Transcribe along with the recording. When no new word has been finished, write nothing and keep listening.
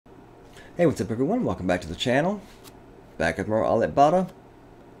Hey, what's up everyone? Welcome back to the channel. Back with more Alip Ba Ta.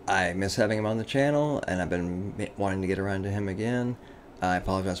 I miss having him on the channel, and I've been wanting to get around to him again. I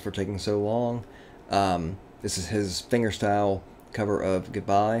apologize for taking so long. This is his fingerstyle cover of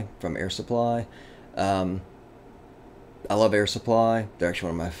Goodbye from Air Supply. I love Air Supply. They're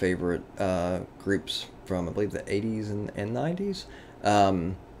actually one of my favorite groups from, I believe, the 80s and 90s.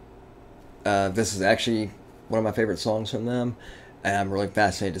 This is actually one of my favorite songs from them. And I'm really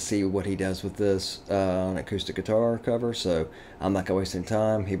fascinated to see what he does with this on acoustic guitar cover, so I'm not going to waste any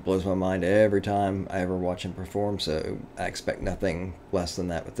time. He blows my mind every time I ever watch him perform, so I expect nothing less than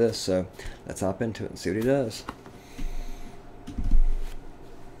that with this. So let's hop into it and see what he does.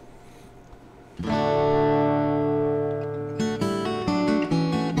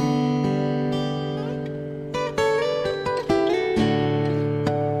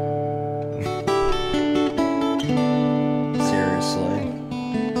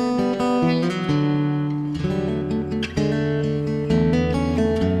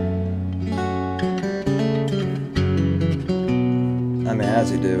 I mean, how's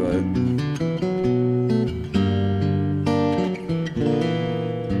he do it?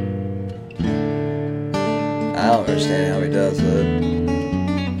 I don't understand how he does it.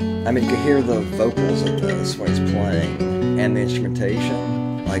 I mean, you can hear the vocals of this when he's playing, and the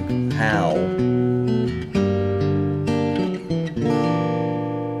instrumentation. Like, how?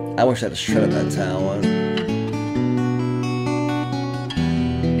 I wish I had shredded that talent.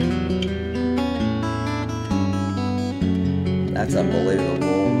 That's unbelievable.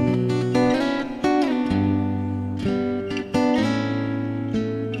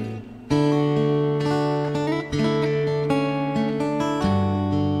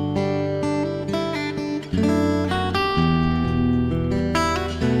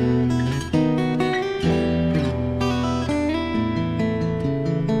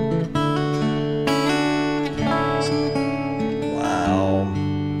 Wow.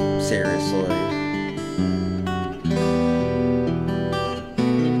 Seriously.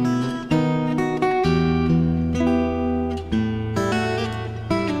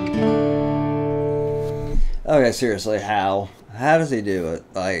 Okay, seriously, how? How does he do it?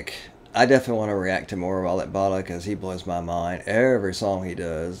 Like, I definitely want to react to more of Alip Ba Ta because he blows my mind. Every song he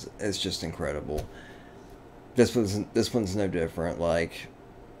does is just incredible. This one's no different. Like,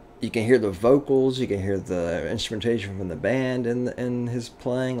 you can hear the vocals, you can hear the instrumentation from the band in his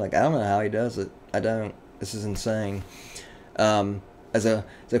playing. Like, I don't know how he does it. I don't. This is insane. As a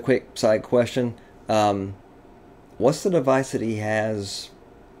quick side question, what's the device that he has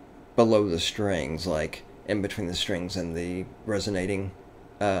below the strings, like in between the strings and the resonating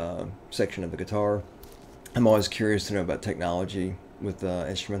section of the guitar? I'm always curious to know about technology with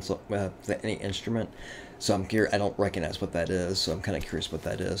instruments, any instrument. So I'm curious. I don't recognize what that is, so I'm kind of curious what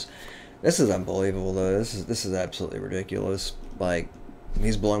that is. This is unbelievable, though. This is absolutely ridiculous. Like,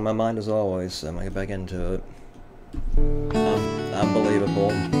 he's blowing my mind as always. So I'm gonna get back into it.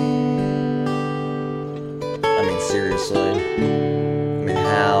 Unbelievable. I mean, seriously. I mean,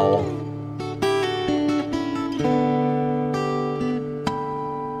 how?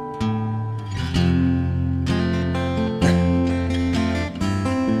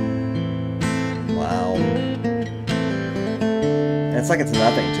 Wow. It's like it's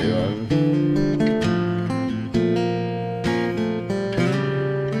nothing to him.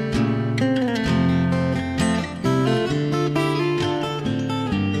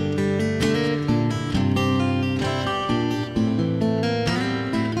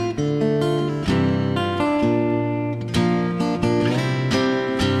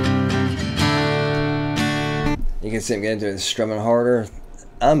 You can see him get into it, strumming harder.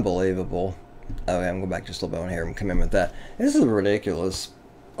 Unbelievable. Okay, I'm going back just a little bit on here and come in with that. This is ridiculous.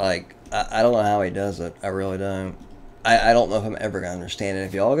 Like, I don't know how he does it. I really don't. I don't know if I'm ever going to understand it.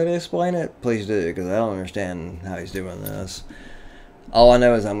 If y'all going to explain it, please do, because I don't understand how he's doing this. All I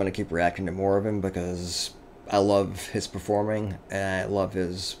know is I'm going to keep reacting to more of him because I love his performing, and I love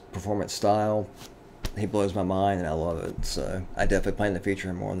his performance style. He blows my mind, and I love it. So I definitely plan to feature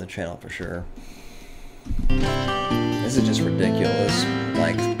him more on the channel for sure. This is just ridiculous.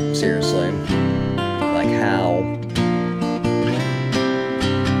 Like, seriously. Like, how?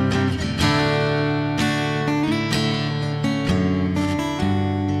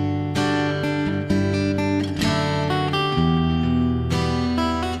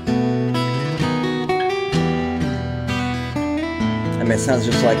 I mean, it sounds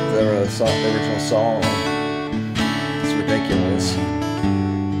just like the original song. It's ridiculous.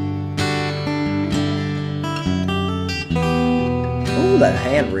 Ooh, that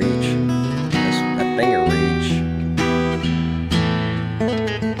hand reach. That finger reach.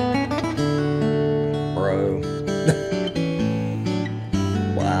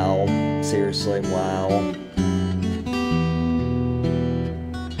 seriously, wow.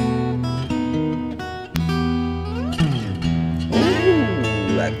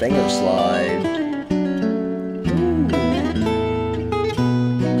 Ooh, that finger slide.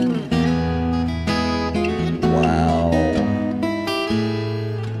 Wow.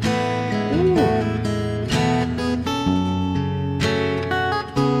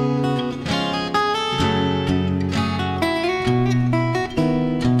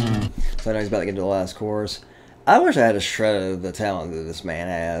 So I know he's about to get to the last chorus. I wish I had a shred of the talent that this man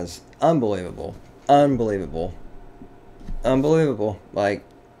has. Unbelievable. Unbelievable. Unbelievable. Like,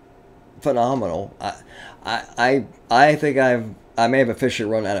 phenomenal. I think I may have officially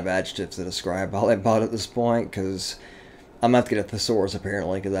run out of adjectives to describe Alip Ba Ta at this point, because I'm going to have to get a thesaurus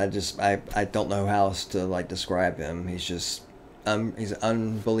apparently, because I don't know how else to like describe him. He's just he's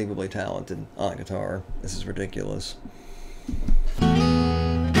unbelievably talented on guitar. This is ridiculous.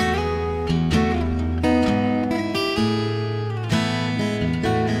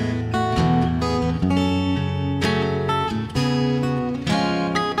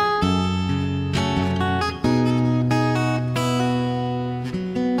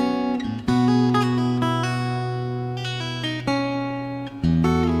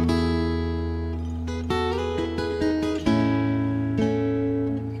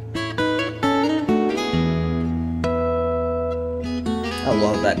 I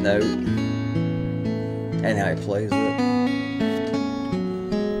love that note and how he plays it.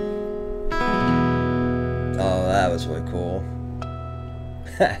 Oh, that was really cool.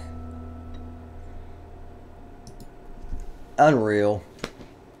 Unreal.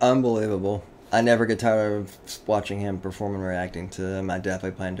 Unbelievable. I never get tired of watching him perform and reacting to him. I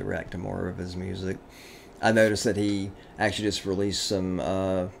definitely plan to react to more of his music. I noticed that he actually just released some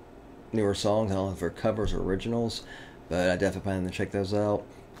newer songs. I don't know if they're covers or originals, but I definitely plan to check those out.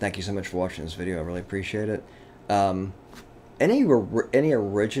 Thank you so much for watching this video. I really appreciate it. Any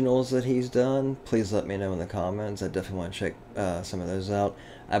originals that he's done, please let me know in the comments. I definitely want to check some of those out.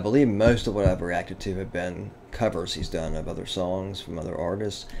 I believe most of what I've reacted to have been covers he's done of other songs from other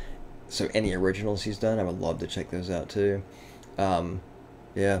artists. So any originals he's done, I would love to check those out too.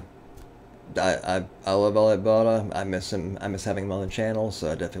 Yeah. I love Alip Ba Ta. I miss him. I miss having him on the channel, so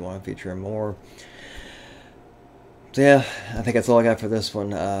I definitely want to feature him more. So yeah, I think that's all I got for this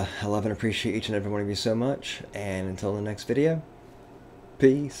one. I love and appreciate each and every one of you so much, and until the next video,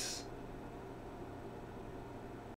 peace.